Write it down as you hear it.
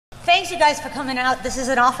thanks you guys for coming out. This is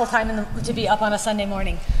an awful time to be up on a Sunday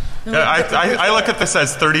morning. Yeah, I look at this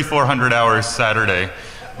as 3,400 hours Saturday,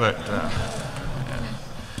 but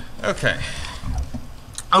okay.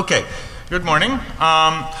 Okay, good morning.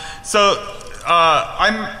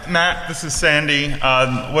 I'm Matt, this is Sandy.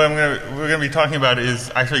 What we're going to be talking about is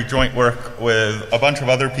actually joint work with a bunch of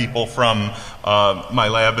other people from my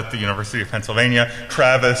lab at the University of Pennsylvania.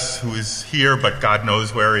 Travis, who is here, but God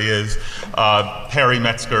knows where he is. Perry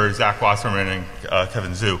Metzger, Zach Wasserman, and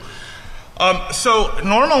Kevin Zhu. So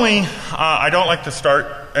normally, I don't like to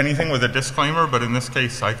start anything with a disclaimer, but in this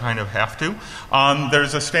case, I kind of have to.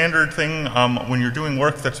 There's a standard thing when you're doing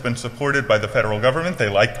work that's been supported by the federal government, they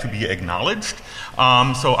like to be acknowledged.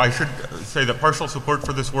 So I should say that partial support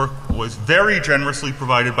for this work was very generously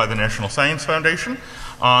provided by the National Science Foundation,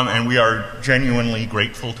 and we are genuinely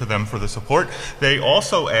grateful to them for the support. They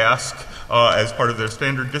also ask, as part of their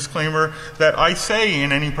standard disclaimer, that I say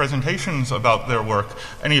in any presentations about their work,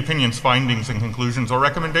 any opinions, findings, and conclusions or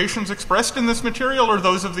recommendations expressed in this material are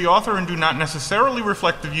those of the author and do not necessarily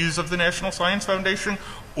reflect the views of the National Science Foundation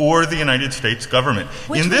or the United States government.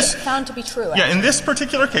 Which we found to be true. Yeah, in this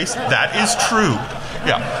particular case, that is true.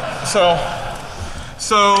 Yeah.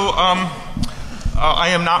 I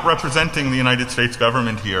am not representing the United States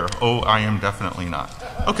government here. Oh, I am definitely not.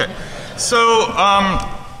 Okay. So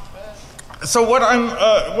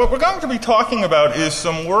what we're going to be talking about is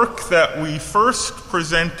some work that we first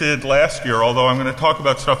presented last year, although I'm going to talk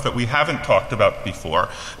about stuff that we haven't talked about before.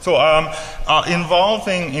 So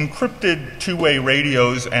involving encrypted two-way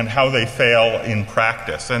radios and how they fail in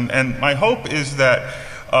practice. And my hope is that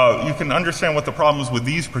you can understand what the problems with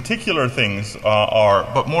these particular things are,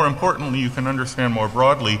 but more importantly, you can understand more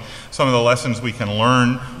broadly some of the lessons we can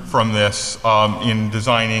learn from this in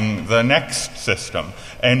designing the next system,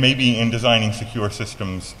 and maybe in designing secure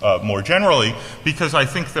systems more generally, because I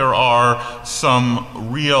think there are some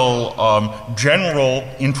real general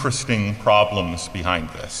interesting problems behind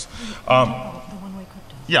this.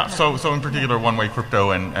 Yeah, so in particular one-way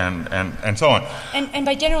crypto and so on. And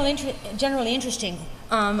by generally interesting,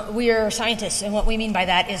 we are scientists, and what we mean by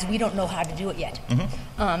that is we don't know how to do it yet.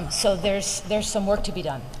 Mm-hmm. So there's some work to be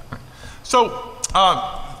done. So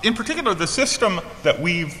in particular, the system that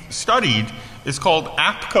we've studied is called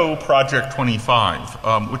APCO Project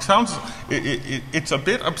 25, which sounds, it's a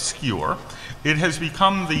bit obscure. It has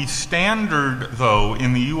become the standard, though,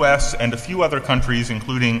 in the US and a few other countries,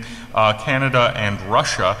 including Canada and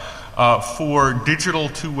Russia, for digital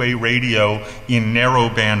two-way radio in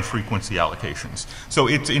narrowband frequency allocations. So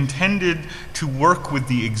it's intended to work with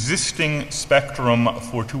the existing spectrum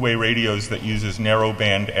for two-way radios that uses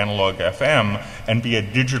narrowband analog FM and be a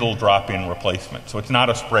digital drop-in replacement. So it's not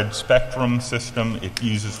a spread spectrum system. It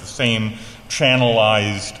uses the same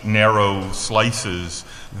channelized narrow slices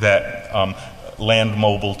that land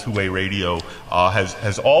mobile two-way radio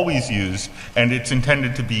has always used, and it's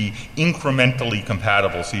intended to be incrementally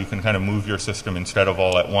compatible, so you can kind of move your system instead of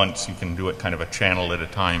all at once. You can do it kind of a channel at a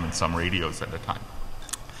time and some radios at a time.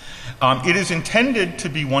 It is intended to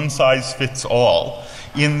be one size fits all,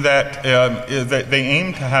 in that they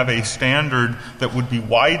aim to have a standard that would be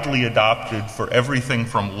widely adopted for everything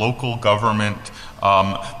from local government,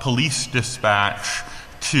 police dispatch,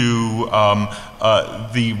 to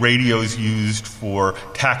the radios used for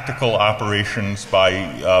tactical operations by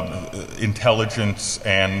intelligence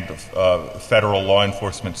and federal law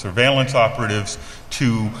enforcement surveillance operatives,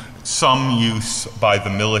 to some use by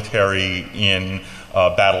the military in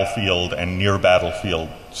battlefield and near battlefield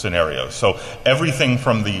scenarios. So everything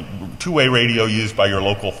from the two-way radio used by your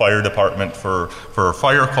local fire department for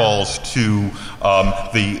fire calls to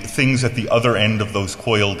the things at the other end of those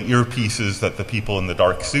coiled earpieces that the people in the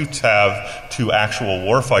dark suits have, to actual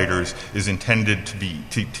warfighters, is intended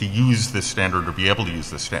to use this standard or be able to use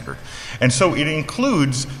this standard. And so it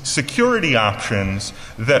includes security options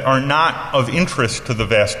that are not of interest to the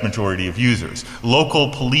vast majority of users. Local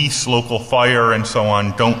police, local fire, and so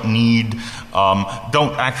on don't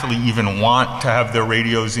actually even want to have their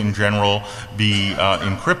radios in general be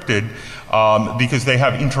encrypted because they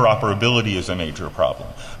have interoperability as a major problem.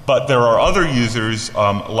 But there are other users,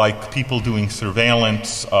 like people doing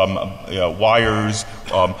surveillance, wires,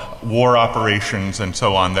 war operations, and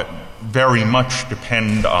so on, that very much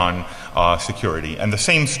depend on security. And the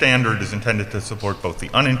same standard is intended to support both the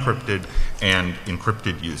unencrypted and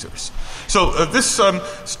encrypted users. So this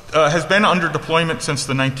has been under deployment since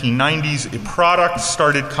the 1990s. A product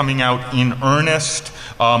started coming out in earnest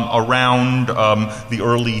around the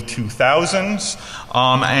early 2000s,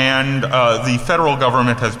 and the federal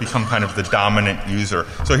government has become kind of the dominant user.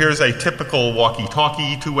 So here's a typical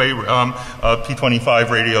walkie-talkie two-way P25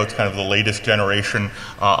 radio. It's kind of the latest generation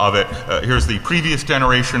of it. Here's the previous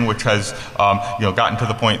generation, which has gotten to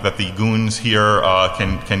the point that the goons here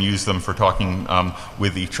can use them for talking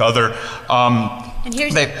with each other. And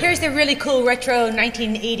here's the really cool retro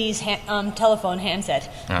 1980s telephone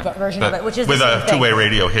handset version of it, which is with the same a thing. two-way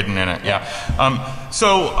radio hidden in it. Yeah.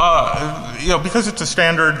 Because it's a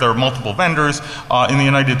standard, there are multiple vendors. In the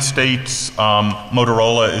United States,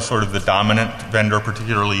 Motorola is sort of the dominant vendor,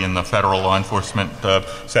 particularly in the federal law enforcement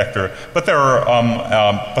sector. But there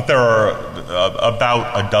are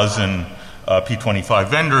about a dozen P25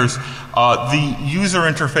 vendors. The user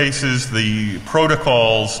interfaces, the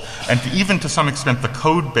protocols, and even to some extent the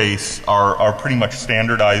code base are pretty much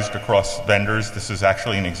standardized across vendors. This is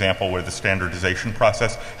actually an example where the standardization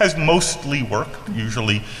process has mostly worked.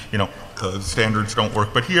 Usually, standards don't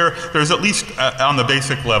work, but here there's at least on the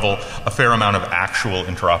basic level a fair amount of actual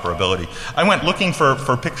interoperability. I went looking for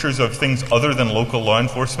pictures of things other than local law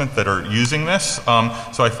enforcement that are using this.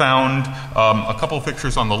 So I found a couple of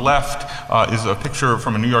pictures. On the left is a picture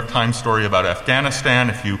from a New York Times story about Afghanistan.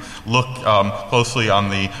 If you look closely on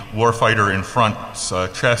the warfighter in front's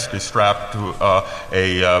chest is strapped to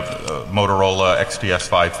a Motorola XTS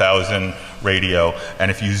 5000 radio, and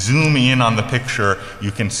if you zoom in on the picture, you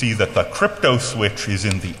can see that the crypto switch is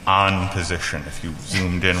in the on position. If you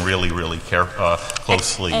zoomed in really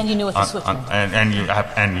closely, and you knew what the switch meant,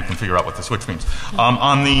 and you can figure out what the switch means.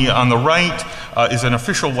 On the right is an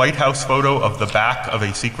official White House photo of the back of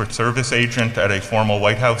a Secret Service agent at a formal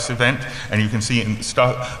White House event, and you can see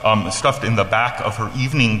stuffed in the back of her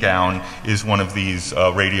evening gown is one of these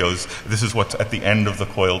radios. This is what's at the end of the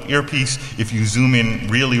coiled earpiece. If you zoom in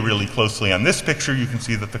really closely on this picture, you can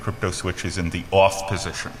see that the crypto switch is in the off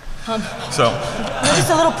position. There's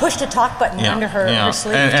a little push-to-talk button under her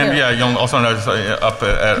sleeve, and too. you'll also notice up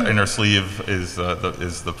in her sleeve is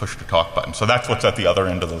the push-to-talk button. So that's what's at the other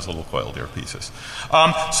end of those little coiled earpieces.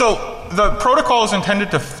 So the protocol is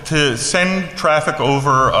intended to send traffic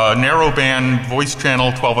over a narrowband voice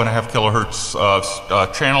channel, 12.5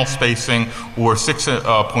 kilohertz channel spacing, or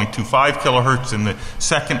 6.25 kilohertz in the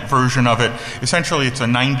second version of it. Essentially, it's a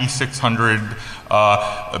 9600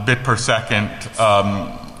 bit per second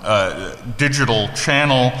digital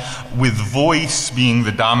channel, with voice being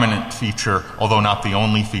the dominant feature, although not the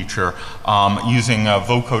only feature, using a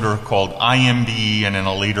vocoder called IMBE, and in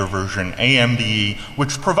a later version AMBE,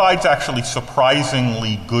 which provides actually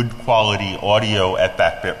surprisingly good quality audio at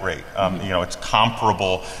that bit rate. It's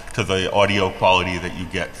comparable to the audio quality that you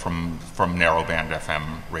get from narrowband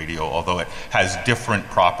FM radio, although it has different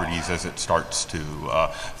properties as it starts to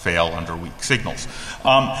fail under weak signals.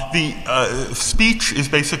 The speech is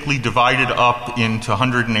basically divided up into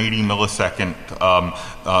 180 millisecond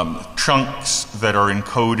chunks that are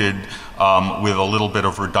encoded with a little bit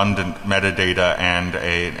of redundant metadata and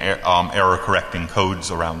error-correcting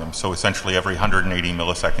codes around them. So essentially every 180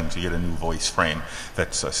 milliseconds you get a new voice frame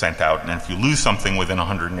that's sent out, and if you lose something within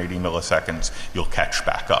 180 milliseconds, you'll catch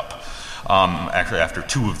back up. Actually after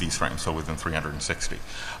 2 of these frames, so within 360.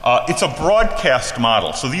 It's a broadcast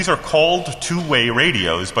model, so these are called two-way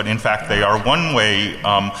radios, but in fact they are one-way.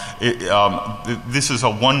 This is a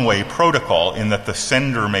one-way protocol in that the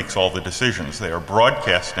sender makes all the decisions. They are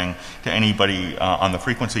broadcasting to anybody on the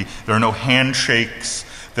frequency. There are no handshakes.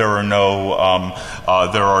 There are no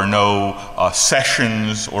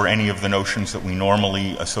sessions or any of the notions that we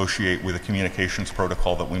normally associate with a communications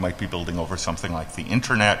protocol that we might be building over something like the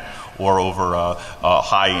internet or over a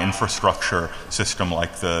high infrastructure system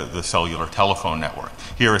like the cellular telephone network.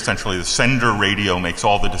 Here, essentially, the sender radio makes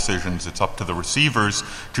all the decisions. It's up to the receivers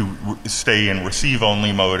to stay in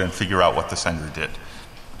receive-only mode and figure out what the sender did.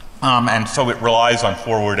 And so it relies on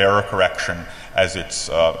forward error correction as its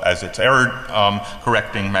error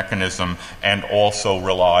correcting mechanism, and also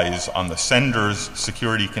relies on the sender's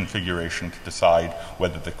security configuration to decide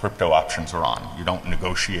whether the crypto options are on. You don't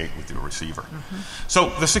negotiate with your receiver.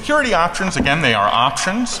 So the security options, again, they are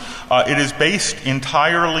options. It is based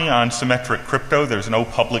entirely on symmetric crypto. There's no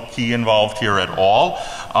public key involved here at all.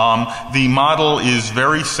 The model is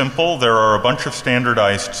very simple. There are a bunch of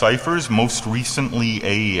standardized ciphers, most recently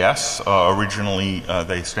AES. Originally,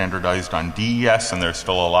 they standardized on DES. DES, and there's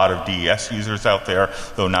still a lot of DES users out there,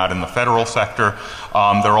 though not in the federal sector.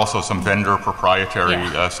 There are also some vendor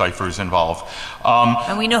proprietary ciphers involved.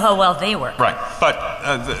 And we know how well they work. Right,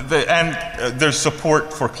 but there's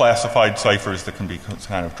support for classified ciphers that can be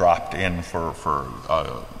kind of dropped in for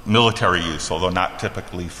military use, although not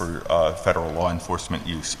typically for federal law enforcement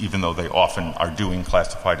use. Even though they often are doing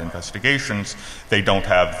classified investigations, they don't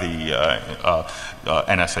have the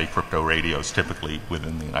NSA crypto radios typically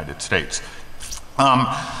within the United States.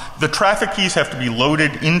 The traffic keys have to be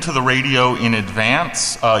loaded into the radio in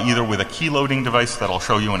advance, either with a key loading device that I'll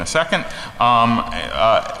show you in a second,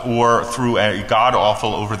 or through a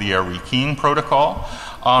god-awful over-the-air rekeying protocol.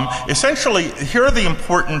 Essentially, here are the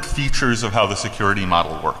important features of how the security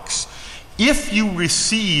model works. If you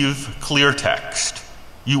receive clear text,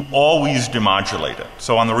 you always demodulate it.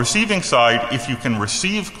 So on the receiving side, if you can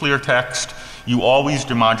receive clear text, you always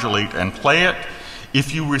demodulate and play it.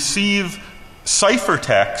 If you receive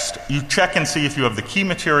ciphertext, you check and see if you have the key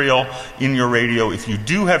material in your radio. If you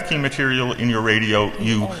do have key material in your radio,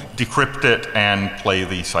 you decrypt it and play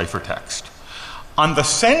the ciphertext. On the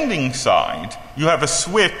sending side, you have a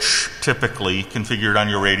switch typically configured on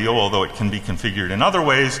your radio, although it can be configured in other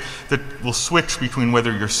ways, that will switch between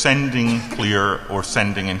whether you're sending clear or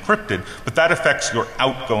sending encrypted, but that affects your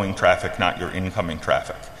outgoing traffic, not your incoming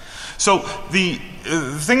traffic. So the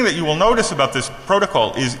thing that you will notice about this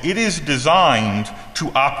protocol is it is designed to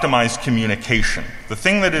optimize communication. The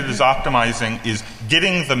thing that it is optimizing is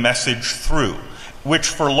getting the message through, which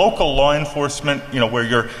for local law enforcement, where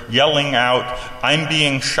you're yelling out, "I'm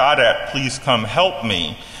being shot at, please come help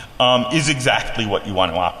me," is exactly what you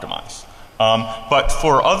want to optimize. But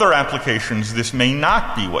for other applications, this may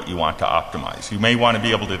not be what you want to optimize. You may want to be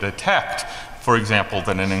able to detect, for example,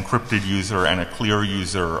 that an encrypted user and a clear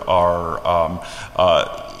user are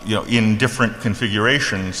in different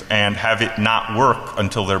configurations and have it not work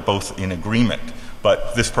until they're both in agreement.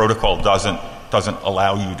 But this protocol doesn't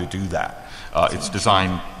allow you to do that. It's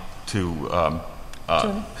designed to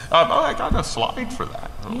I got a slide for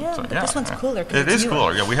that. Yeah, but this one's cooler. It is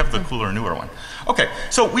cooler. Yeah, we have the cooler, newer one. Okay,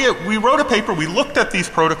 so we wrote a paper. We looked at these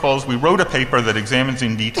protocols. We wrote a paper that examines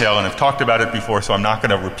in detail, and I've talked about it before, so I'm not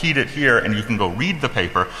going to repeat it here, and you can go read the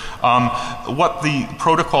paper. What the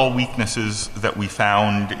protocol weaknesses that we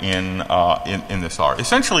found in this are.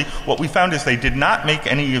 Essentially, what we found is they did not make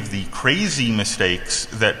any of the crazy mistakes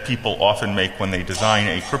that people often make when they design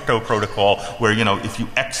a crypto protocol, where, if you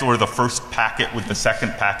XOR the first packet with the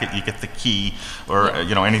second packet, you get the key, or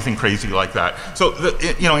anything crazy like that. So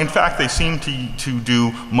in fact, they seem to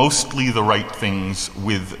do mostly the right things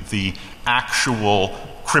with the actual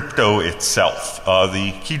crypto itself.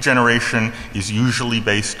 The key generation is usually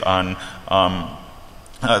based on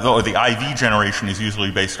or the IV generation is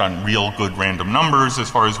usually based on real good random numbers, as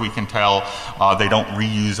far as we can tell. They don't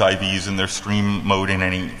reuse IVs in their stream mode in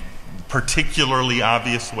any particularly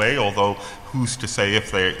obvious way, although who's to say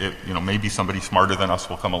if maybe somebody smarter than us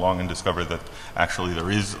will come along and discover that actually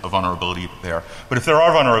there is a vulnerability there. But if there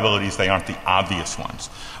are vulnerabilities, they aren't the obvious ones.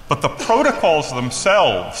 But the protocols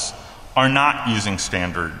themselves are not using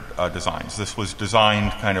standard designs. This was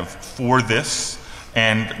designed kind of for this,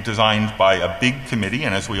 and designed by a big committee,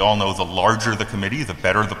 and as we all know, the larger the committee, the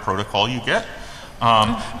better the protocol you get.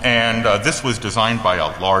 This was designed by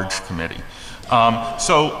a large committee.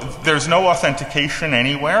 So there's no authentication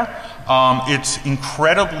anywhere. It's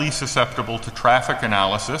incredibly susceptible to traffic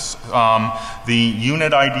analysis. The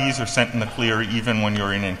unit IDs are sent in the clear even when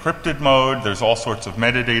you're in encrypted mode. There's all sorts of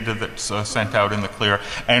metadata that's sent out in the clear.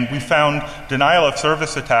 And we found denial of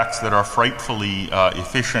service attacks that are frightfully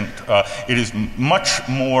efficient. It is much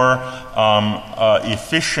more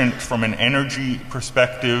efficient from an energy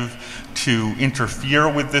perspective to interfere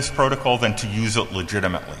with this protocol than to use it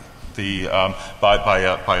legitimately.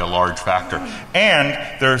 By a large factor.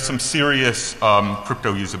 And there are some serious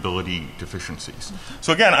crypto usability deficiencies.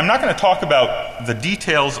 So again, I'm not going to talk about the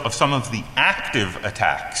details of some of the active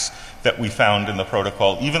attacks that we found in the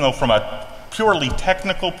protocol, even though from a purely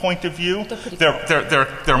technical point of view,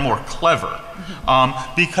 they're more clever,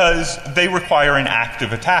 because they require an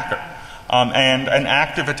active attacker. And an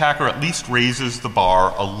active attacker at least raises the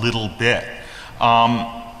bar a little bit.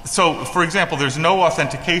 So, for example, there's no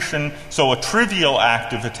authentication, so a trivial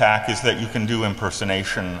active attack is that you can do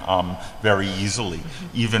impersonation very easily.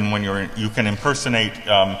 Even when you can impersonate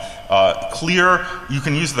clear, you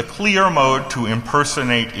can use the clear mode to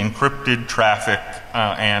impersonate encrypted traffic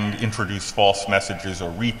and introduce false messages or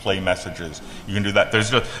replay messages. You can do that.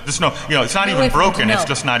 There's no, it's not even broken, it's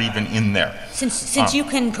just not even in there. Since you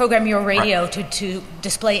can program your radio to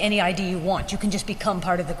display any ID you want, you can just become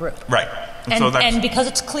part of the group. Right. And because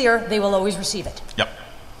it's clear, they will always receive it. Yep.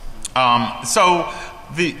 So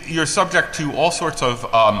you're subject to all sorts of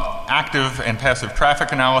active and passive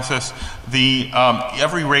traffic analysis.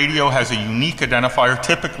 Every radio has a unique identifier,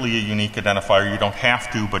 typically a unique identifier. You don't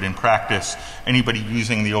have to, but in practice, anybody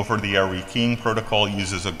using the over-the-air rekeying protocol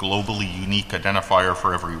uses a globally unique identifier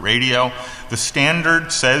for every radio. The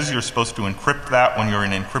standard says you're supposed to encrypt that when you're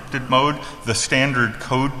in encrypted mode. The standard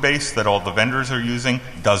code base that all the vendors are using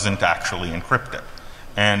doesn't actually encrypt it.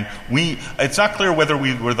 And it's not clear whether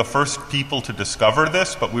we were the first people to discover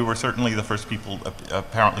this, but we were certainly the first people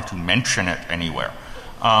apparently to mention it anywhere.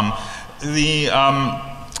 There's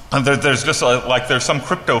just there's some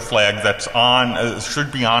crypto flag that's on,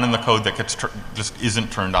 should be on in the code that just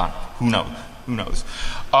isn't turned on. Who knows?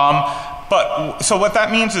 So what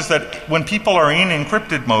that means is that when people are in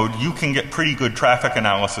encrypted mode, you can get pretty good traffic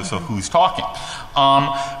analysis of who's talking.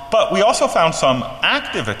 But we also found some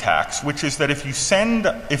active attacks, which is that if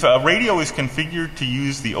a radio is configured to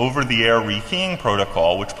use the over-the-air rekeying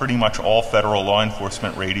protocol, which pretty much all federal law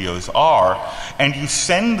enforcement radios are, and you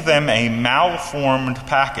send them a malformed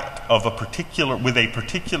packet with a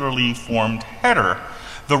particularly formed header,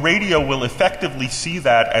 the radio will effectively see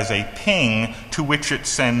that as a ping to which it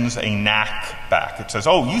sends a NAC back. It says,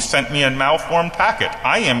 oh, you sent me a malformed packet.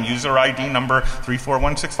 I am user ID number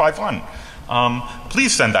 341651.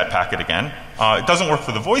 Please send that packet again. It doesn't work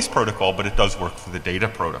for the voice protocol, but it does work for the data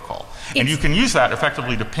protocol. And you can use that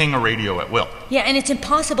effectively to ping a radio at will. Yeah, and it's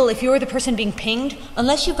impossible if you're the person being pinged,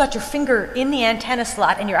 unless you've got your finger in the antenna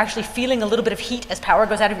slot and you're actually feeling a little bit of heat as power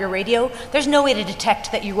goes out of your radio, there's no way to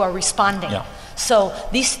detect that you are responding. Yeah. So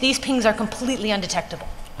these pings are completely undetectable.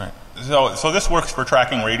 Right. So this works for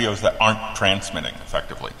tracking radios that aren't transmitting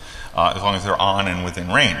effectively, as long as they're on and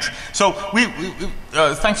within range. So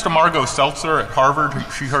thanks to Margot Seltzer at Harvard,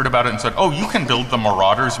 she heard about it and said, oh, you can build the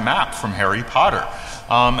Marauders map from Harry Potter.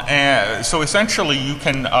 And so essentially you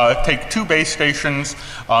can take two base stations,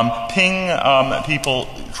 ping people,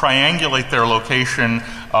 triangulate their location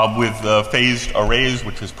with phased arrays,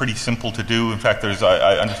 which is pretty simple to do. In fact,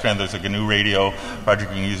 I understand there's a GNU radio project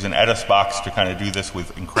you can use an Edis box to kind of do this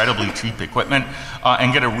with incredibly cheap equipment,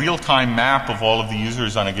 and get a real-time map of all of the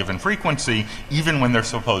users on a given frequency, even when they're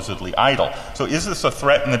supposedly idle. So is this a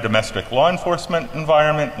threat in the domestic law enforcement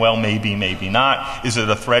environment? Well, maybe, maybe not. Is it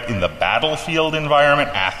a threat in the battlefield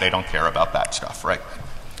environment? They don't care about that stuff, right?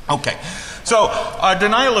 Okay, so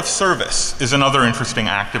denial of service is another interesting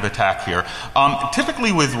active attack here.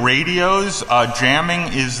 Typically with radios,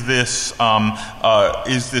 jamming is this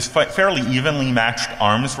fairly evenly matched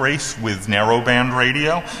arms race with narrowband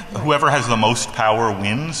radio. Whoever has the most power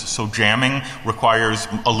wins, so jamming requires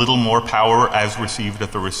a little more power as received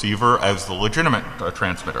at the receiver as the legitimate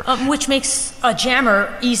transmitter. Which makes a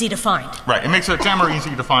jammer easy to find. Right, it makes a jammer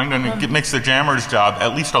easy to find, and it makes the jammer's job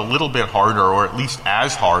at least a little bit harder, or at least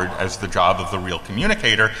as hard as the job of the real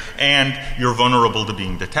communicator, and you're vulnerable to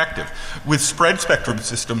being detected. With spread spectrum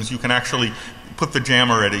systems, you can actually put the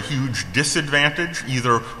jammer at a huge disadvantage,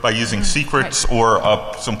 either by using secrets or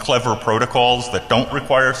some clever protocols that don't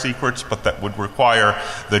require secrets, but that would require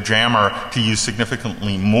the jammer to use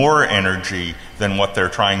significantly more energy than what they're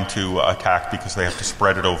trying to attack because they have to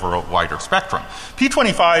spread it over a wider spectrum.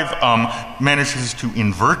 P25 manages to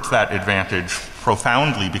invert that advantage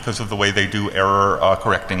profoundly because of the way they do error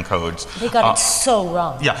correcting codes. They got it so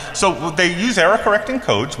wrong. Yeah, so they use error correcting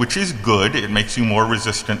codes, which is good. It makes you more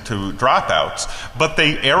resistant to dropouts, but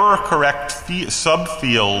they error correct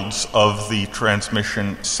subfields of the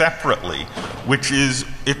transmission separately, which is,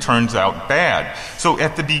 it turns out, bad. So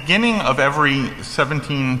at the beginning of every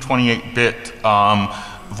 1728-bit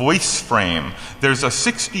voice frame, there's a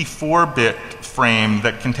 64-bit frame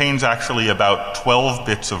that contains actually about 12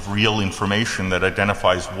 bits of real information that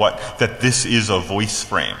identifies that this is a voice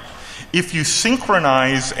frame. If you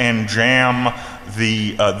synchronize and jam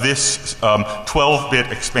this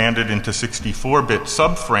 12-bit expanded into 64-bit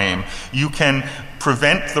subframe, you can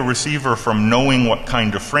prevent the receiver from knowing what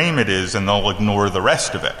kind of frame it is, and they'll ignore the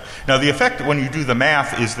rest of it. Now, the effect when you do the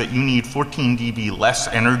math is that you need 14 dB less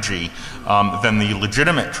energy than the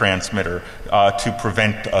legitimate transmitter to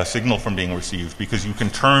prevent a signal from being received, because you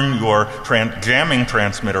can turn your jamming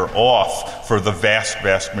transmitter off for the vast,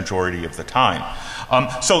 vast majority of the time.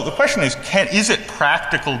 So the question is it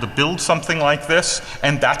practical to build something like this?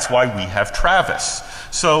 And that's why we have Travis.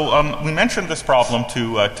 So we mentioned this problem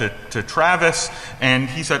to Travis, and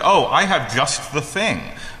he said, oh, I have just the thing.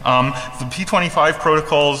 The P25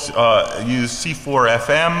 protocols use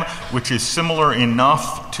C4FM, which is similar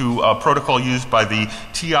enough to a protocol used by the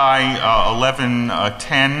TI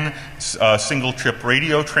 1110 single chip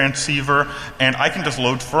radio transceiver, and I can just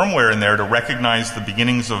load firmware in there to recognize the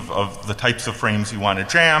beginnings of the types of frames you want to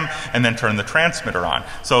jam, and then turn the transmitter on.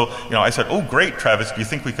 So, I said, "Oh, great, Travis, do you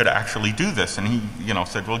think we could actually do this?" And he,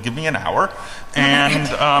 said, "Well, give me an hour." And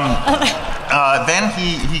then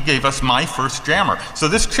he gave us my first jammer. So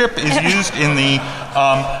this chip is used in the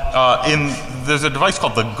there's a device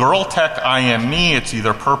called the Girltech IME. It's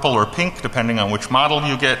either purple or pink, depending on which model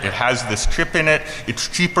you get. It has this chip in it. It's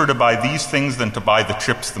cheaper to buy these things than to buy the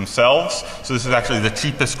chips themselves. So this is actually the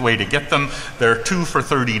cheapest way to get them. There are 2 for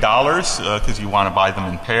 $30 because you want to buy them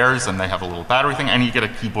in pairs, and they have a little battery thing, and you get a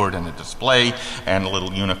keyboard and a display and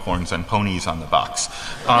little unicorns and ponies on the box.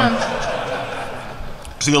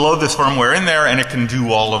 So you load this firmware in there, and it can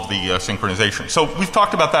do all of the synchronization. So we've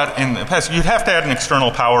talked about that in the past. You'd have to add an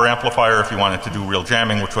external power amplifier if you wanted to do real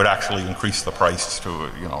jamming, which would actually increase the price to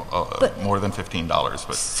more than $15.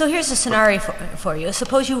 But so here's a scenario for you.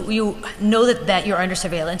 Suppose you know that you're under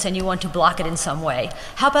surveillance and you want to block it in some way.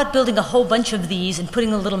 How about building a whole bunch of these and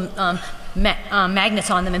putting the little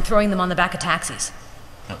magnets on them and throwing them on the back of taxis?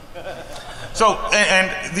 So,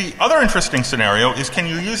 and the other interesting scenario is, can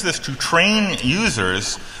you use this to train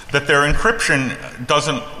users that their encryption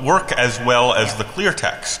doesn't work as well as the clear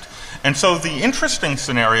text? And so the interesting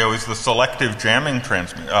scenario is the selective jamming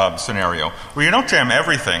scenario, where you don't jam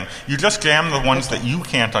everything, you just jam the ones that you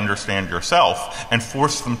can't understand yourself and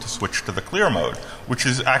force them to switch to the clear mode, which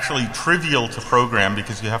is actually trivial to program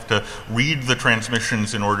because you have to read the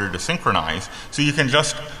transmissions in order to synchronize. So you can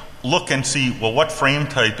just look and see, well, what frame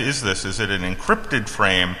type is this? Is it an encrypted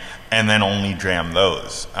frame? And then only jam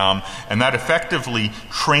those. And that effectively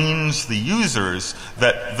trains the users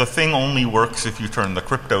that the thing only works if you turn the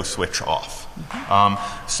crypto switch off. And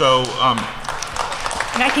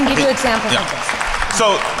I can give you examples of this.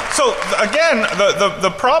 So again,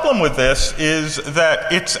 the problem with this is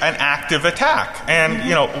that it's an active attack, and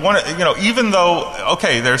even though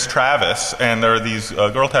there's Travis and there are these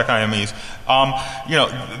Girltech IMEs,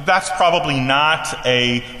 that's probably not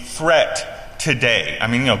a threat today. I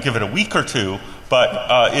mean, give it a week or two, but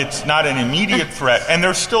it's not an immediate threat, and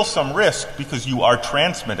there's still some risk because you are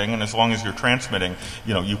transmitting, and as long as you're transmitting,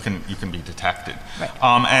 you can be detected.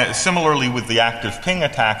 Right. Similarly, with the active ping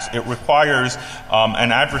attacks, it requires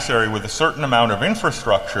an adversary with a certain amount of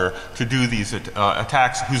infrastructure to do these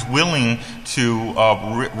attacks who's willing to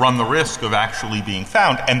run the risk of actually being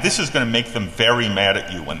found, and this is going to make them very mad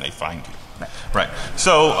at you when they find you. Right.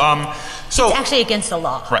 So it's actually against the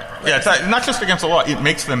law. Right. Yeah. It's not just against the law. It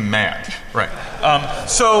makes them mad. Right.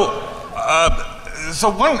 So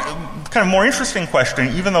one kind of more interesting question,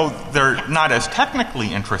 even though they're not as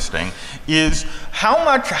technically interesting, is how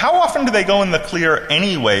often do they go in the clear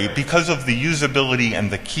anyway because of the usability and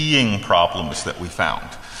the keying problems that we found?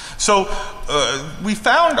 So we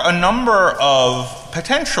found a number of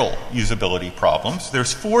potential usability problems.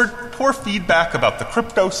 There's poor feedback about the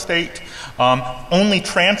crypto state. Only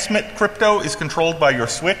transmit crypto is controlled by your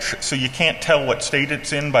switch, so you can't tell what state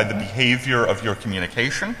it's in by the behavior of your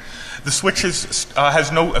communication. The switch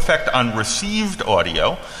has no effect on received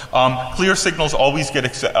audio. Clear signals always get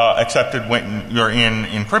accepted when you're in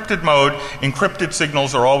encrypted mode. Encrypted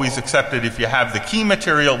signals are always accepted if you have the key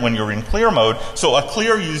material when you're in clear mode. So a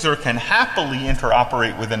clear user can happily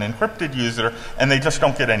interoperate with an encrypted user, and they just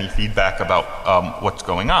don't get any feedback about what's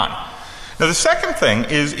going on. Now, the second thing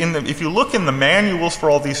is, if you look in the manuals for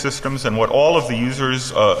all these systems and what all of the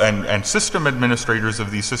users and system administrators of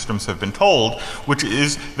these systems have been told, which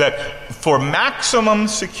is that for maximum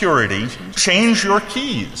security, change your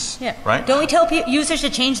keys. Yeah. Right? Don't we tell users to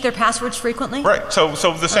change their passwords frequently? Right. So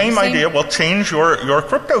the same idea. Well, change your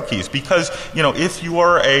crypto keys, because if you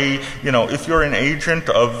are if you're an agent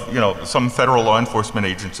of some federal law enforcement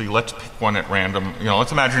agency, let's pick one at random.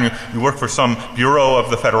 Let's imagine you work for some bureau of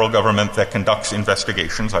the federal government that conducts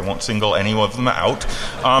investigations. I won't single any of them out.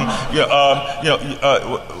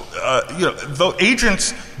 The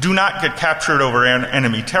agents do not get captured over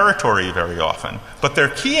enemy territory very often, but their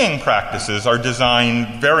keying practices are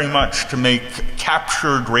designed very much to make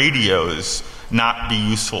captured radios not be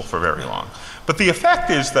useful for very long. But the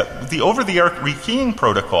effect is that the over-the-air rekeying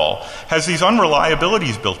protocol has these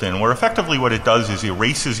unreliabilities built in, where effectively what it does is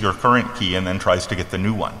erases your current key and then tries to get the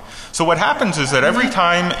new one. So what happens is that every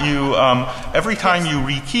time you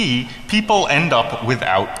rekey, people end up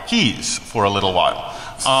without keys for a little while.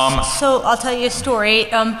 So I'll tell you a story.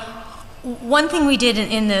 One thing we did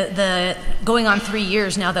in the going on 3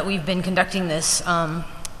 years now that we've been conducting this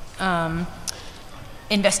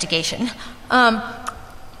investigation.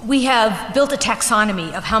 we have built a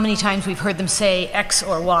taxonomy of how many times we've heard them say X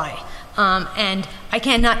or Y. And I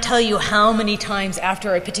cannot tell you how many times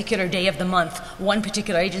after a particular day of the month, one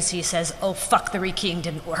particular agency says, "Oh fuck, the rekeying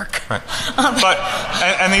didn't work." Right.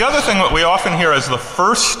 And the other thing that we often hear as the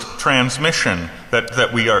first transmission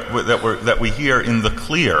that we hear in the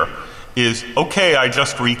clear is, "Okay, I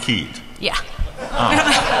just rekeyed." Yeah.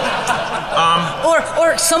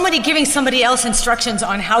 Or somebody giving somebody else instructions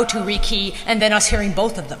on how to rekey, and then us hearing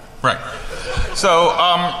both of them. Right. So,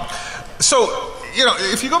 you know,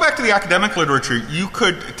 if you go back to the academic literature, you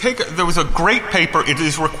could there was a great paper. It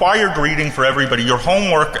is required reading for everybody. Your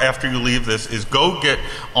homework after you leave this is go get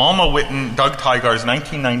Alma Witten, Doug Tygar's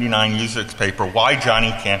 1999 USIX paper, Why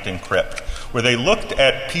Johnny Can't Encrypt, where they looked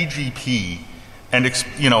at PGP and,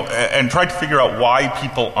 you know, and tried to figure out why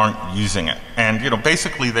people aren't using it. And, you know,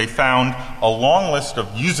 basically they found a long list of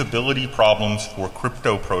usability problems for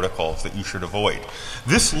crypto protocols that you should avoid.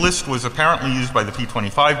 This list was apparently used by the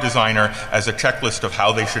P25 designer as a checklist of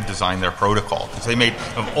how they should design their protocol, because they made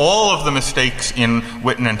all of the mistakes in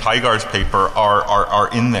Witten and Tygar's paper are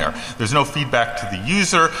in there. There's no feedback to the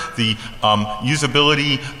user. The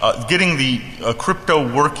usability, getting the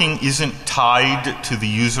crypto working isn't tied to the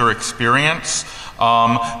user experience.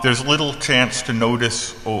 There's little chance to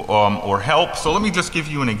notice or help. So let me just give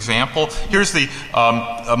you an example. Here's the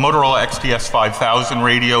Motorola XTS 5000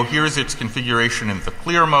 radio. Here's its configuration in the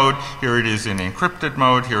clear mode. Here it is in encrypted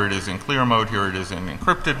mode. Here it is in clear mode. Here it is in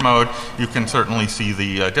encrypted mode. You can certainly see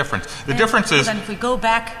the difference. The difference is... Then if we go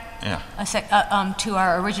back to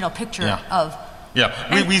our original picture of...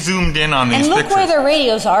 Yeah, we zoomed in on these pictures. And look where their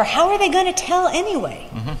radios are. How are they going to tell anyway?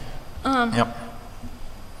 Yep.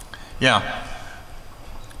 Yeah.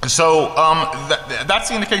 So that's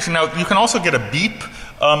the indication. Now, you can also get a beep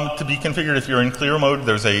to be configured if you're in clear mode.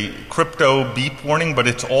 There's a crypto beep warning, but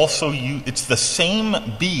it's also it's the same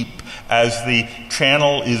beep as the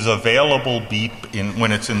channel is available beep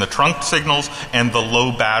when it's in the trunk signals, and the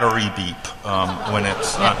low battery beep when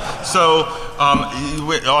it's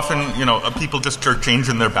often, you know, people just are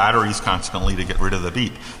changing their batteries constantly to get rid of the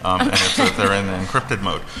beep, and if they're in the encrypted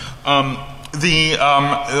mode. The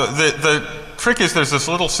trick is there's this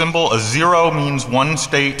little symbol. A 0 means one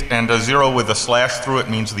state, and a 0 with a slash through it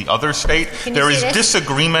means the other state. There is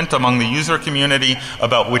disagreement among the user community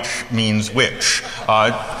about which means which.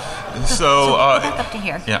 So back up to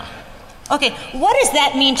here. Yeah. Okay, what does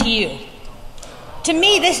that mean to you? To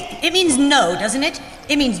me, it means no, doesn't it?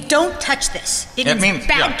 It means don't touch this. It means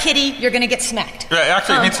bad kitty, you're going to get smacked. Yeah,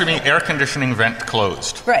 actually, it means to me air conditioning vent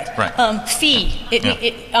closed. Right. Fee,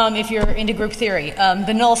 if you're into group theory.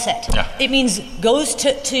 The null set. Yeah. It means goes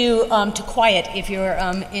to quiet if you're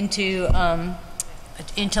into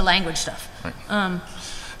language stuff. Right.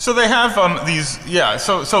 So they have these. Yeah.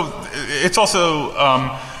 So it's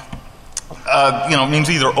also. You know, it means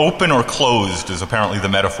either open or closed is apparently the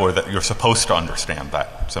metaphor that you're supposed to understand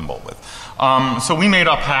that symbol with. So we made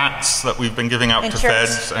up hats that we've been giving out to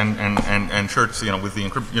feds and shirts, you know, with the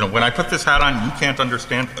encryption. You know, when I put this hat on, you can't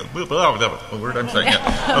understand. What word I'm saying?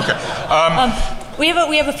 Yeah. Okay.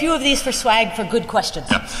 We have a few of these for swag for good questions.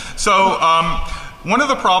 Yeah. So one of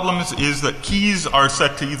the problems is that keys are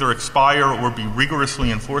set to either expire or be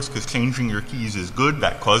rigorously enforced, because changing your keys is good.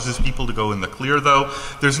 That causes people to go in the clear, though.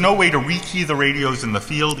 There's no way to rekey the radios in the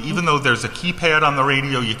field. Even though there's a keypad on the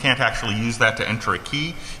radio, you can't actually use that to enter a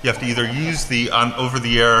key. You have to either use the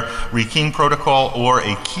over-the-air rekeying protocol or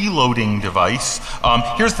a key loading device.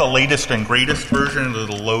 Here's the latest and greatest version.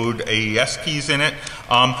 It'll load AES keys in it.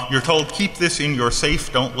 You're told, keep this in your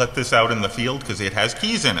safe. Don't let this out in the field because it has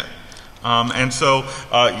keys in it. And so,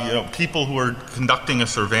 you know, people who are conducting a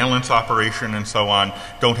surveillance operation and so on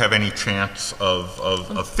don't have any chance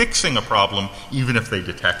of fixing a problem, even if they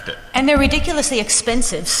detect it. And they're ridiculously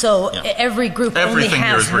expensive, so every group only has one. Everything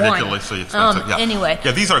here is ridiculously expensive. Anyway.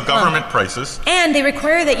 Yeah, these are government prices. And they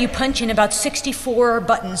require that you punch in about 64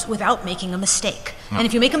 buttons without making a mistake. And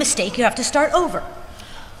if you make a mistake, you have to start over.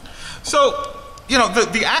 So, you know,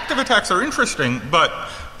 the active attacks are interesting, but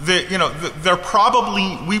they're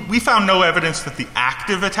probably, we found no evidence that the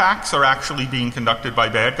active attacks are actually being conducted by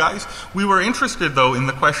bad guys. We were interested, though, in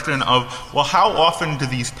the question of, well, how often do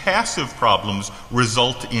these passive problems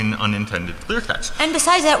result in unintended clear text? And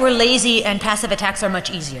besides that, we're lazy and passive attacks are much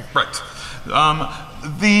easier. Right.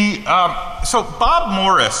 So Bob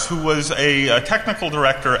Morris, who was a technical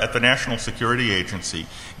director at the National Security Agency,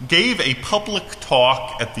 gave a public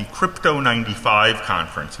talk at the Crypto 95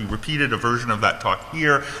 conference. He repeated a version of that talk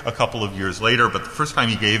here a couple of years later, but the first time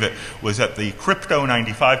he gave it was at the Crypto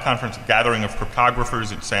 95 conference, a gathering of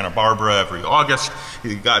cryptographers in Santa Barbara every August.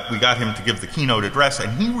 We got him to give the keynote address,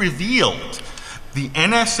 and he revealed the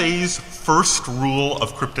NSA's first rule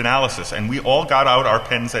of cryptanalysis, and we all got out our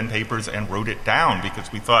pens and papers and wrote it down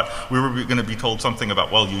because we thought we were going to be told something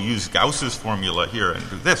about, well, you use Gauss's formula here and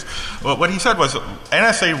do this. Well, what he said was,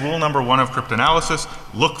 NSA rule number 1 of cryptanalysis,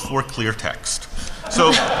 look for clear text.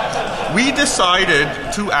 So we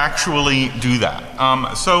decided to actually do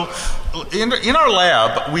that. So in our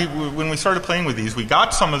lab, when we started playing with these, we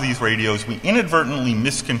got some of these radios. We inadvertently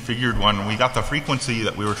misconfigured one, and we got the frequency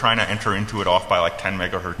that we were trying to enter into it off by like 10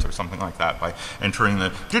 megahertz or something like that by entering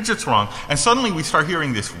the digits wrong. And suddenly we start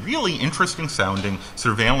hearing this really interesting sounding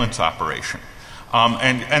surveillance operation.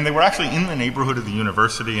 And they were actually in the neighborhood of the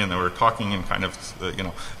university, and they were talking in kind of,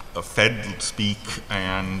 a Fed speak,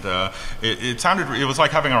 and it was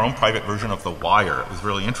like having our own private version of The Wire. It was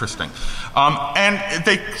really interesting. And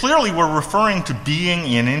they clearly were referring to being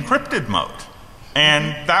in encrypted mode.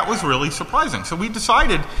 And that was really surprising. So we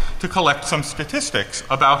decided to collect some statistics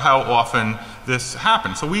about how often this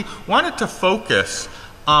happens. So we wanted to focus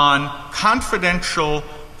on confidential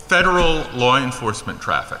federal law enforcement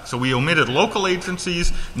traffic. So we omitted local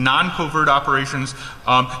agencies, non-covert operations.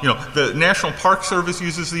 The National Park Service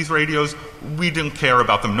uses these radios. We didn't care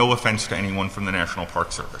about them. No offense to anyone from the National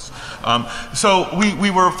Park Service. So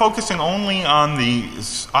we were focusing only on the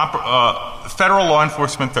federal law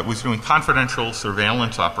enforcement that was doing confidential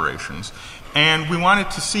surveillance operations. And we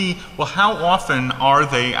wanted to see, well, how often are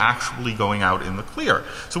they actually going out in the clear?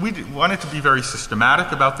 So we wanted to be very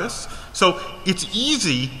systematic about this. So it's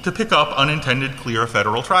easy to pick up unintended clear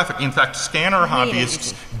federal traffic. In fact, scanner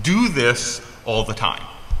hobbyists do this all the time.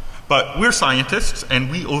 But we're scientists,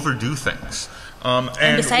 and we overdo things.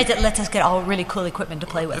 And besides, it lets us get all really cool equipment to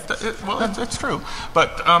play with. That's true.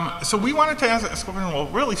 But so we wanted to ask, well,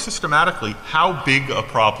 really systematically, how big a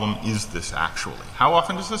problem is this actually? How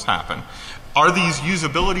often does this happen? Are these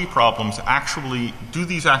usability problems do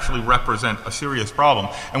these actually represent a serious problem?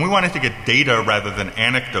 And we wanted to get data rather than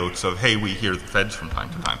anecdotes of, hey, we hear the feds from time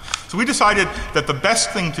to time. So we decided that the best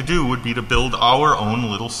thing to do would be to build our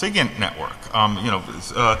own little SIGINT network,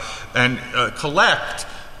 and collect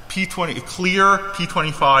clear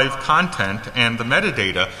P25 content and the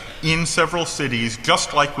metadata in several cities,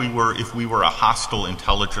 just like we were if we were a hostile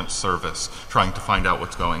intelligence service trying to find out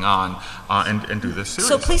what's going on and do this seriously.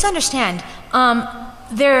 So please understand,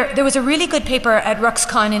 there was a really good paper at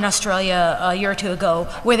RuxCon in Australia a year or two ago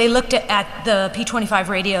where they looked at the P25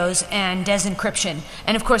 radios and DES encryption.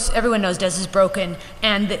 And of course, everyone knows DES is broken,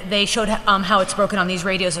 and they showed how it's broken on these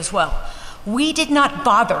radios as well. We did not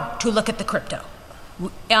bother to look at the crypto.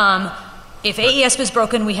 If AES was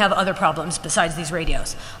broken, we have other problems besides these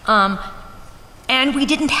radios. And we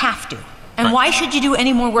didn't have to. And why should you do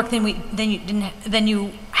any more work than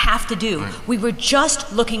you have to do? Right. We were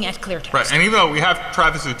just looking at clear text. Right. And even though we have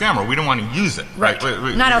Travis's camera, we don't want to use it. Right.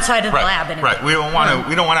 Not outside of the lab anyway. Right. We don't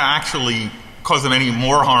want to actually cause them any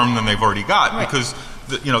more harm than they've already got, because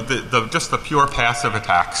just the pure passive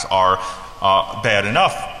attacks are bad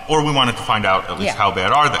enough. Or we wanted to find out at least how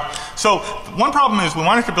bad are they. So one problem is we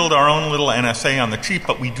wanted to build our own little NSA on the cheap,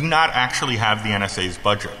 but we do not actually have the NSA's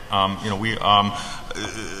budget.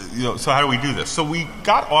 So how do we do this? So we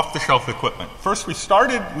got off-the-shelf equipment. First, we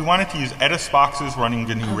wanted to use Edis boxes running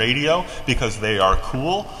GNU Radio because they are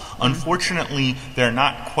cool. Unfortunately, they're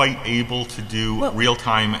not quite able to do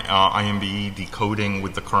real-time IMBE decoding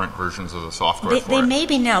with the current versions of the software. They may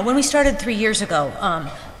be now. When we started 3 years ago,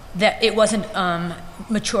 that it wasn't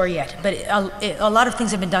mature yet, but a lot of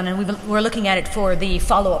things have been done, and we're looking at it for the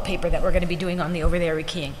follow-up paper that we're going to be doing on the over-the-air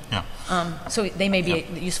rekeying. Yeah. So they may be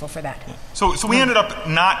useful for that. Yeah. So we ended up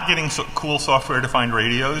not getting cool software-defined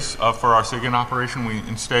radios for our SIGINT operation. We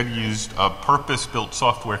instead used purpose-built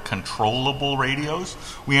software controllable radios.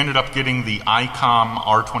 We ended up getting the ICOM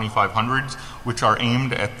R2500s, which are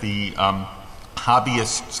aimed at the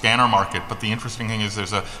hobbyist scanner market, but the interesting thing is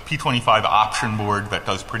there's a P25 option board that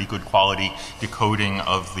does pretty good quality decoding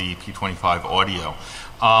of the P25 audio.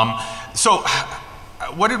 So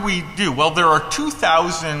what did we do? Well, there are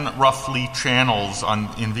 2,000 roughly channels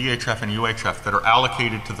in VHF and UHF that are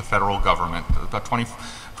allocated to the federal government, about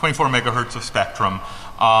 24 megahertz of spectrum.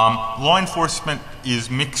 Law enforcement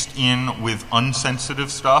is mixed in with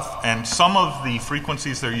unsensitive stuff, and some of the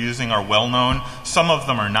frequencies they're using are well known, some of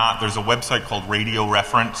them are not. There's a website called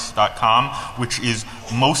radioreference.com, which is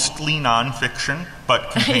mostly nonfiction,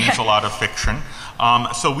 but contains a lot of fiction.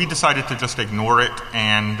 So we decided to just ignore it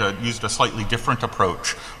and used a slightly different approach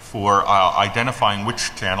for identifying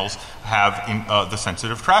which channels have the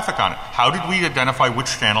sensitive traffic on it. How did we identify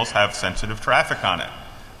which channels have sensitive traffic on it?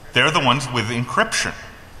 They're the ones with encryption.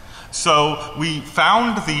 So we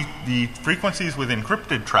found the frequencies with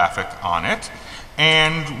encrypted traffic on it,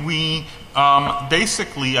 and we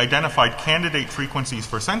basically identified candidate frequencies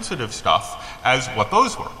for sensitive stuff as what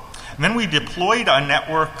those were. And then we deployed a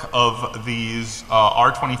network of these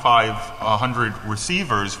R2500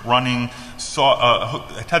 receivers running,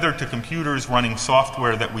 tethered to computers, running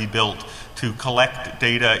software that we built to collect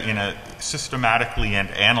data in a systematically and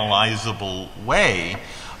analyzable way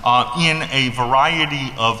in a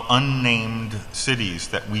variety of unnamed cities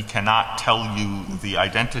that we cannot tell you the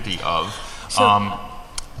identity of,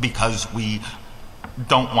 because we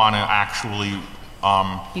don't want to actually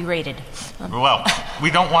be rated. Well,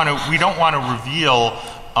 we don't want to reveal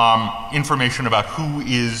information about who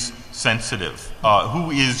is sensitive,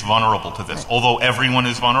 who is vulnerable to this. Although everyone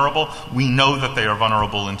is vulnerable, we know that they are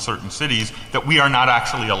vulnerable in certain cities that we are not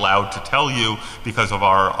actually allowed to tell you because of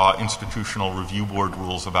our institutional review board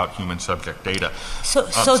rules about human subject data. So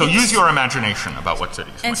use your imagination about what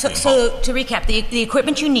cities and might be so to recap, the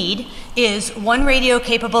equipment you need is one radio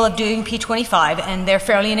capable of doing P25, and they're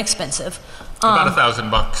fairly inexpensive. About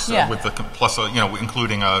 $1,000 with the plus,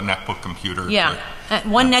 including a netbook computer. Yeah,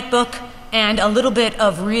 one netbook and a little bit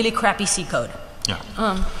of really crappy C code. Yeah.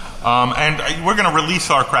 And we're going to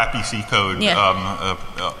release our crappy C code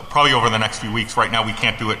probably over the next few weeks. Right now, we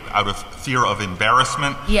can't do it out of fear of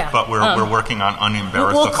embarrassment. Yeah. But we're working on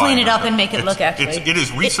unembarrassing. We'll clean it up and make it look actually. It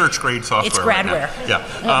is research grade software. It's gradware. Right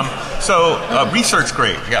now. Yeah. Research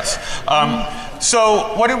grade. Yes.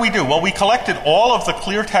 So what did we do? Well, we collected all of the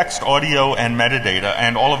clear text audio and metadata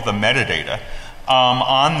and all of the metadata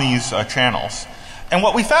on these channels. And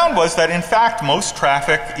what we found was that, in fact, most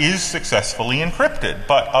traffic is successfully encrypted,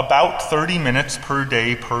 but about 30 minutes per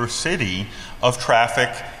day per city of traffic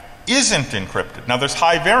isn't encrypted. Now, there's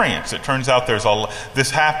high variance. It turns out this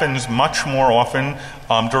happens much more often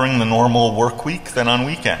during the normal work week than on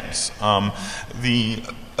weekends.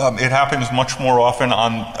 It happens much more often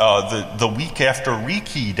on the week after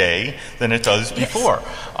rekey day than it does before.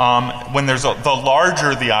 When there's the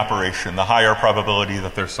larger the operation, the higher probability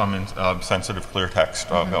that there's some sensitive clear text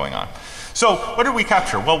going on. So what did we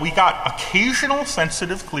capture? Well, we got occasional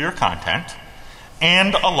sensitive clear content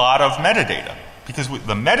and a lot of metadata, because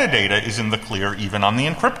the metadata is in the clear even on the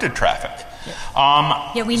encrypted traffic.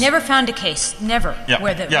 We never found a case, never,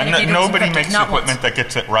 where the metadata nobody was encrypted, makes equipment that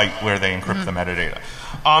gets it right where they encrypt the metadata.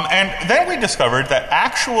 And then we discovered that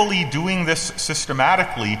actually doing this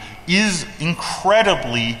systematically is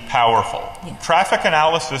incredibly powerful. Yeah. Traffic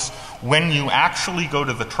analysis, when you actually go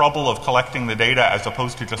to the trouble of collecting the data as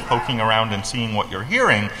opposed to just poking around and seeing what you're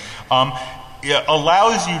hearing, it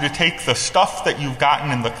allows you to take the stuff that you've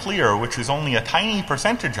gotten in the clear, which is only a tiny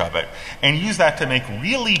percentage of it, and use that to make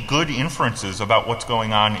really good inferences about what's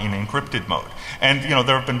going on in encrypted mode. And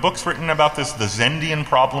there have been books written about this. The Zendian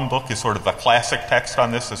problem book is sort of the classic text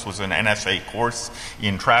on this. This was an NSA course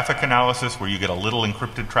in traffic analysis where you get a little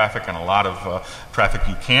encrypted traffic and a lot of traffic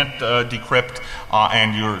you can't decrypt,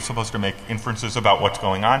 and you're supposed to make inferences about what's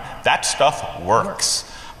going on. That stuff works.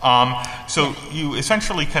 So you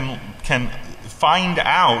essentially can find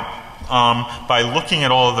out by looking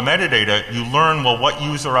at all of the metadata. You learn, well, what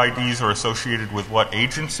user IDs are associated with what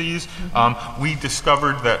agencies. We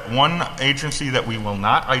discovered that one agency that we will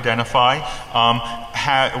not identify,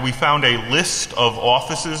 we found a list of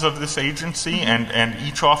offices of this agency, and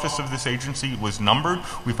each office of this agency was numbered.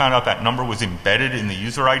 We found out that number was embedded in the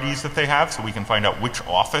user IDs that they have, so we can find out which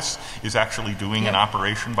office is actually doing an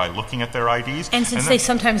operation by looking at their IDs. And since they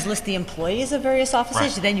sometimes list the employees of various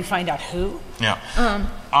offices, then you find out who. Yeah.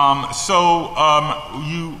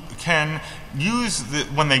 You can use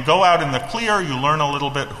when they go out in the clear, you learn a little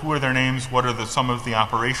bit who are their names, what are some of the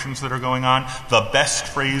operations that are going on. The best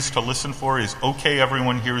phrase to listen for is, okay,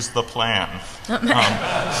 everyone, here's the plan.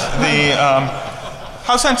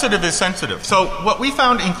 How sensitive is sensitive? So what we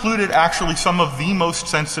found included actually some of the most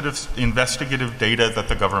sensitive investigative data that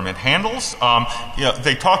the government handles.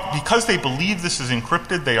 Because they believe this is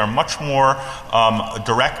encrypted, they are much more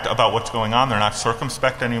direct about what's going on. They're not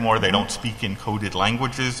circumspect anymore. They don't speak in coded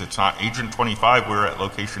languages. It's not Agent 25, we're at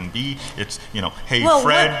location B. It's, hey,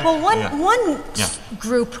 Fred. One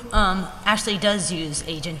group actually does use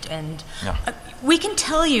Agent, and we can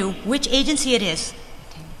tell you which agency it is.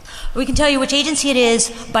 We can tell you which agency it is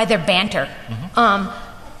by their banter.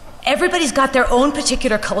 Everybody's got their own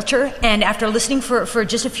particular culture, and after listening for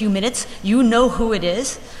just a few minutes, you know who it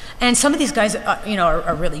is. And some of these guys,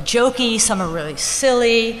 are really jokey. Some are really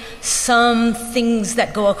silly. Some things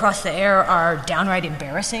that go across the air are downright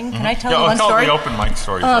embarrassing. Can I tell you one story? The open mic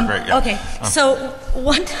stories are great. Yeah. Okay. So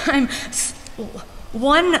one time,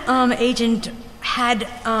 one agent had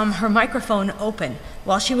her microphone open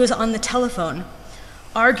while she was on the telephone,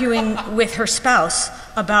 arguing with her spouse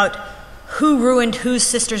about who ruined whose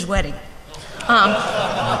sister's wedding.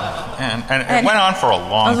 And it went on for a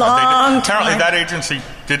long time. Apparently that agency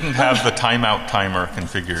didn't have the timeout timer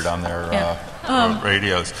configured on their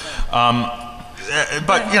radios.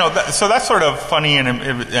 But, you know, so that's sort of funny and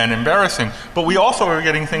embarrassing. But we also are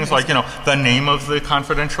getting things like, you know, the name of the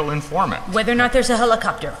confidential informant. Whether or not there's a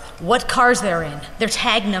helicopter, what cars they're in, their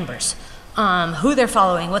tag numbers, who they're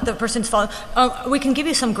following, what the person's following. We can give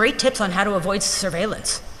you some great tips on how to avoid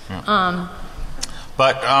surveillance. Yeah.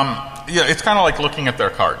 Yeah, it's kind of like looking at their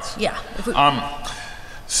cards. Yeah.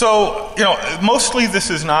 So, you know, mostly this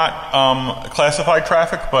is not classified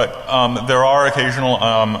traffic, but there are occasional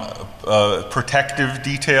protective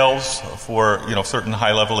details for, you know, certain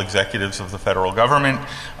high-level executives of the federal government,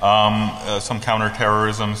 some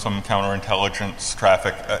counterterrorism, some counterintelligence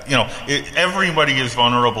traffic. You know, everybody is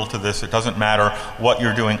vulnerable to this. It doesn't matter what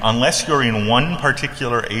you're doing, unless you're in one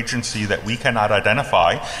particular agency that we cannot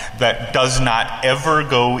identify that does not ever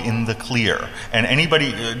go in the clear. And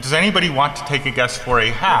anybody, does anybody want to take a guess for a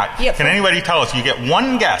hat? Yeah, Can anybody tell us? You get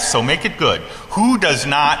one guess, so make it good. Who does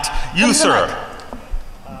not? You, sir.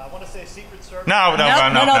 No.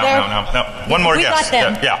 One more guess.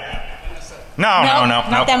 Got them. Yeah. No.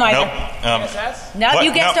 Not them either. No, What?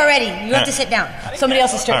 you guessed No. already. You have to sit down. Somebody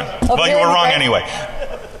else's turn. Well, you were wrong anyway.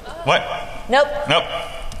 What? Nope.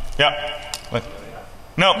 Yeah. What?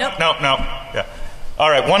 No. Nope. No. Yeah.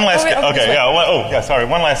 All right. One last guess. Okay. Yeah. Sorry.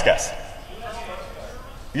 One last guess.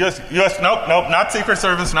 U.S. Nope. Not Secret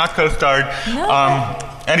Service. Not Coast Guard. No.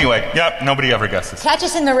 Anyway. Yep. Nobody ever guesses. Catch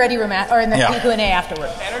us in the ready room or in the Q&A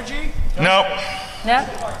afterward. Energy? No. No?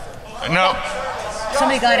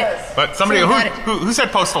 Somebody got it. But somebody who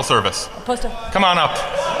said Postal Service? Postal. Come on up.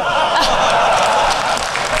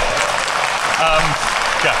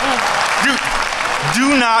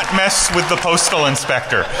 Do not mess with the postal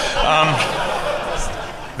inspector.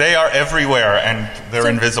 They are everywhere and they're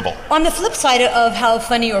invisible. On the flip side of how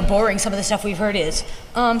funny or boring some of the stuff we've heard is,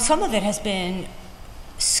 some of it has been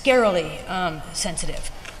scarily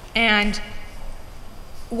sensitive. And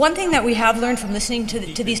one thing that we have learned from listening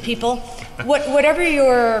to these people, whatever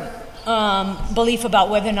your belief about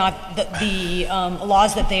whether or not the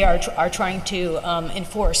laws that they are trying to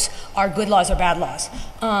enforce are good laws or bad laws,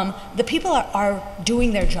 the people are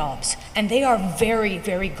doing their jobs, and they are very,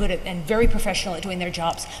 very good at and very professional at doing their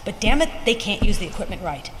jobs. But damn it, they can't use the equipment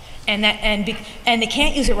right. And they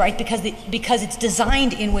can't use it right because it's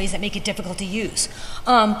designed in ways that make it difficult to use.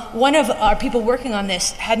 One of our people working on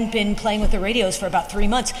this hadn't been playing with the radios for about 3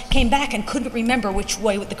 months, came back and couldn't remember which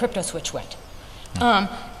way the crypto switch went.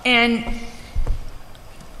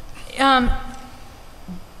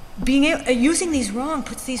 Using these wrong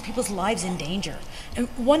puts these people's lives in danger. And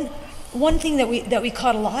one thing that we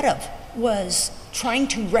caught a lot of was trying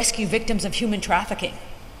to rescue victims of human trafficking.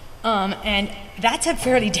 And that's a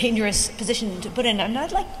fairly dangerous position to put in, and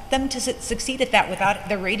I'd like them to succeed at that without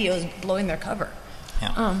their radios blowing their cover.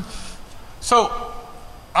 Yeah. So,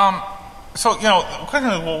 you know, the question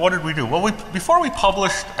is, well, what did we do? Well, before we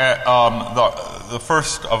published the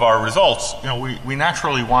first of our results, you know, we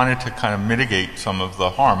naturally wanted to kind of mitigate some of the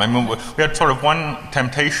harm. I mean, we had sort of one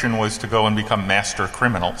temptation was to go and become master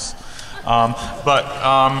criminals, but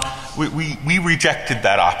we rejected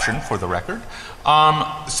that option, for the record.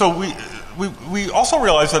 So we also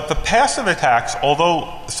realized that the passive attacks, although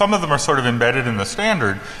some of them are sort of embedded in the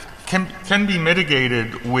standard, can be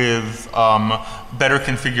mitigated with better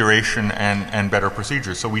configuration and better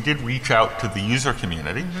procedures. So we did reach out to the user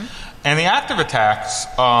community. And the active attacks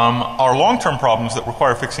are long-term problems that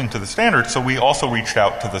require fixing to the standards, so we also reached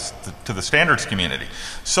out to the standards community.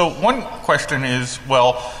 So one question is,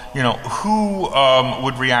 well, you know, who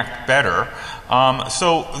would react better?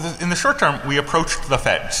 So in the short term, we approached the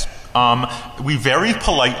feds. We very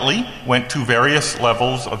politely went to various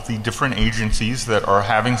levels of the different agencies that are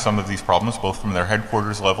having some of these problems, both from their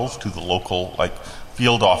headquarters levels to the local, like,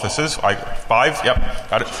 field offices. 5, yep,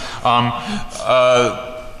 got it.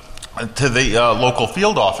 To the local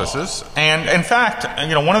field offices. And in fact,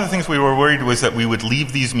 you know, one of the things we were worried was that we would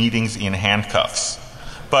leave these meetings in handcuffs.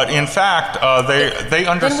 But in fact, they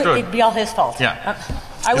understood. Then it'd be all his fault. Yeah.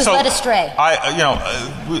 I was led astray.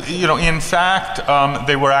 You know, in fact,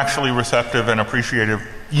 they were actually receptive and appreciative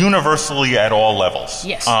universusly at all levels.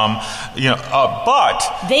 Yes. You know, but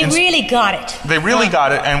they really got it. They really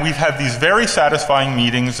got it, and we've had these very satisfying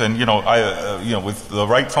meetings, and you know, with the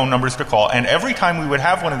right phone numbers to call. And every time we would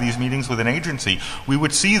have one of these meetings with an agency, we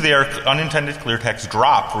would see their unintended clear text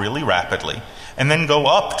drop really rapidly, and then go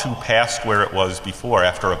up to past where it was before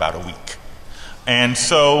after about a week. And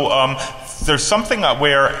so there's something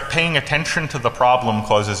where paying attention to the problem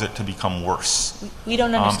causes it to become worse. We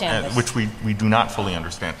don't understand this. Which we do not fully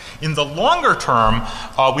understand. In the longer term,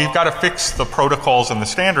 we've got to fix the protocols and the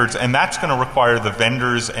standards, and that's going to require the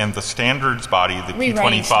vendors and the standards body, the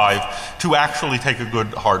P25, to actually take a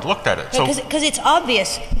good hard look at it. Because it's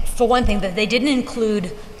obvious, for one thing, that they didn't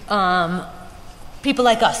include people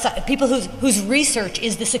like us, people whose research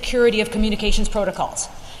is the security of communications protocols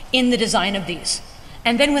in the design of these.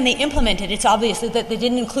 And then when they implemented, it's obvious that they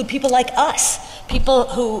didn't include people like us, people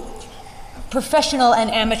who, professional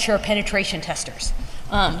and amateur penetration testers,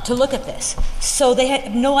 to look at this. So they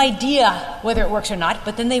had no idea whether it works or not,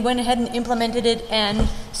 but then they went ahead and implemented it and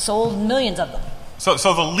sold millions of them. So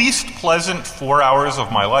the least pleasant 4 hours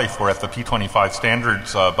of my life were at the P25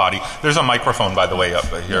 standards body. There's a microphone, by the way, up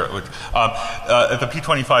here. At the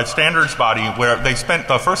P25 standards body, where they spent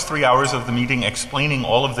the first 3 hours of the meeting explaining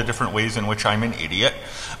all of the different ways in which I'm an idiot.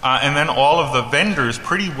 And then all of the vendors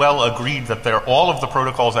pretty well agreed that all of the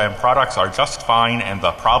protocols and products are just fine, and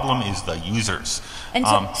the problem is the users. And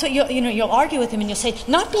so you'll argue with them and you'll say,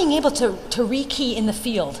 not being able to rekey in the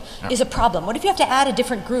field is a problem. What if you have to add a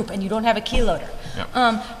different group and you don't have a keyloader?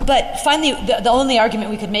 But finally, the only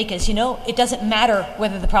argument we could make is, it doesn't matter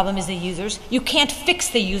whether the problem is the users. You can't fix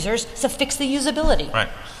the users, so fix the usability. Right.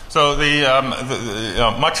 So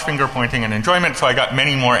much finger pointing and enjoyment. So I got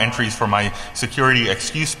many more entries for my security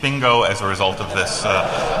excuse bingo as a result of this.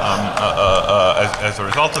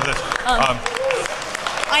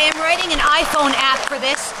 I am writing an iPhone app for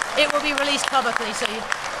this. It will be released publicly, so you.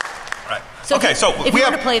 Right. So okay. So if you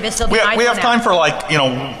want to play this, there'll be an iPhone we have time app. for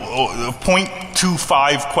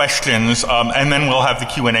 0.25 questions, and then we'll have the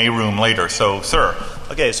Q&A room later. So, sir.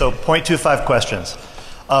 Okay. So 0.25 questions.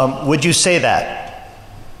 Would you say that?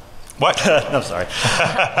 What? No, sorry.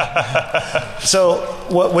 So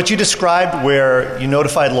what you described, where you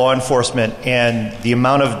notified law enforcement and the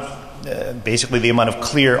amount of basically the amount of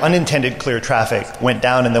unintended clear traffic went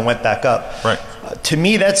down and then went back up. Right. To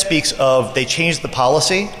me, that speaks of they changed the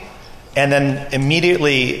policy, and then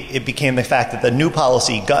immediately it became the fact that the new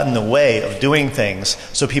policy got in the way of doing things,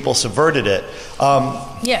 so people subverted it.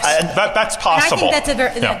 Yes. That's possible. And I think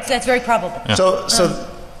that's very probable. Yeah. So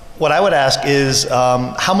what I would ask is,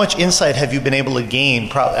 how much insight have you been able to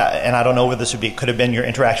gain? And I don't know whether this could have been your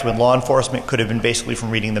interaction with law enforcement, could have been basically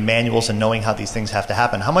from reading the manuals and knowing how these things have to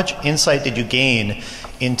happen. How much insight did you gain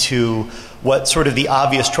into what sort of the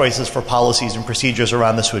obvious choices for policies and procedures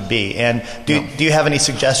around this would be? And do you have any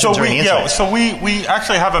suggestions or any insights? So we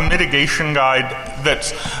actually have a mitigation guide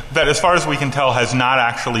that as far as we can tell has not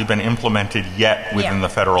actually been implemented yet within the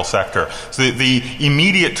federal sector. So the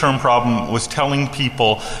immediate term problem was telling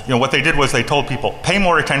people, what they did was they told people, pay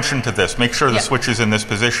more attention to this, make sure the switch is in this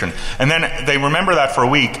position. And then they remember that for a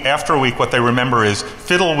week. After a week, what they remember is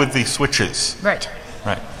fiddle with the switches. Right.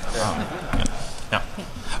 Right.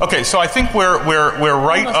 Okay, so I think we're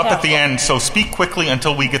right up at the end, so speak quickly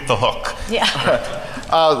until we get the hook. Yeah.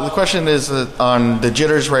 The question is on the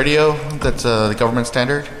jitters radio, that's the government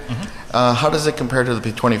standard. How does it compare to the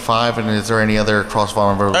P25, and is there any other cross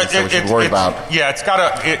vulnerabilities that we should worry about? Yeah, it's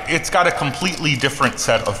got a completely different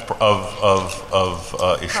set of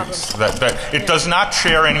issues. That it does not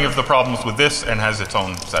share any of the problems with this and has its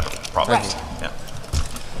own set of problems. Right. Yeah.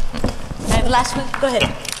 Last one, go ahead.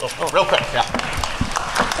 Real quick, yeah.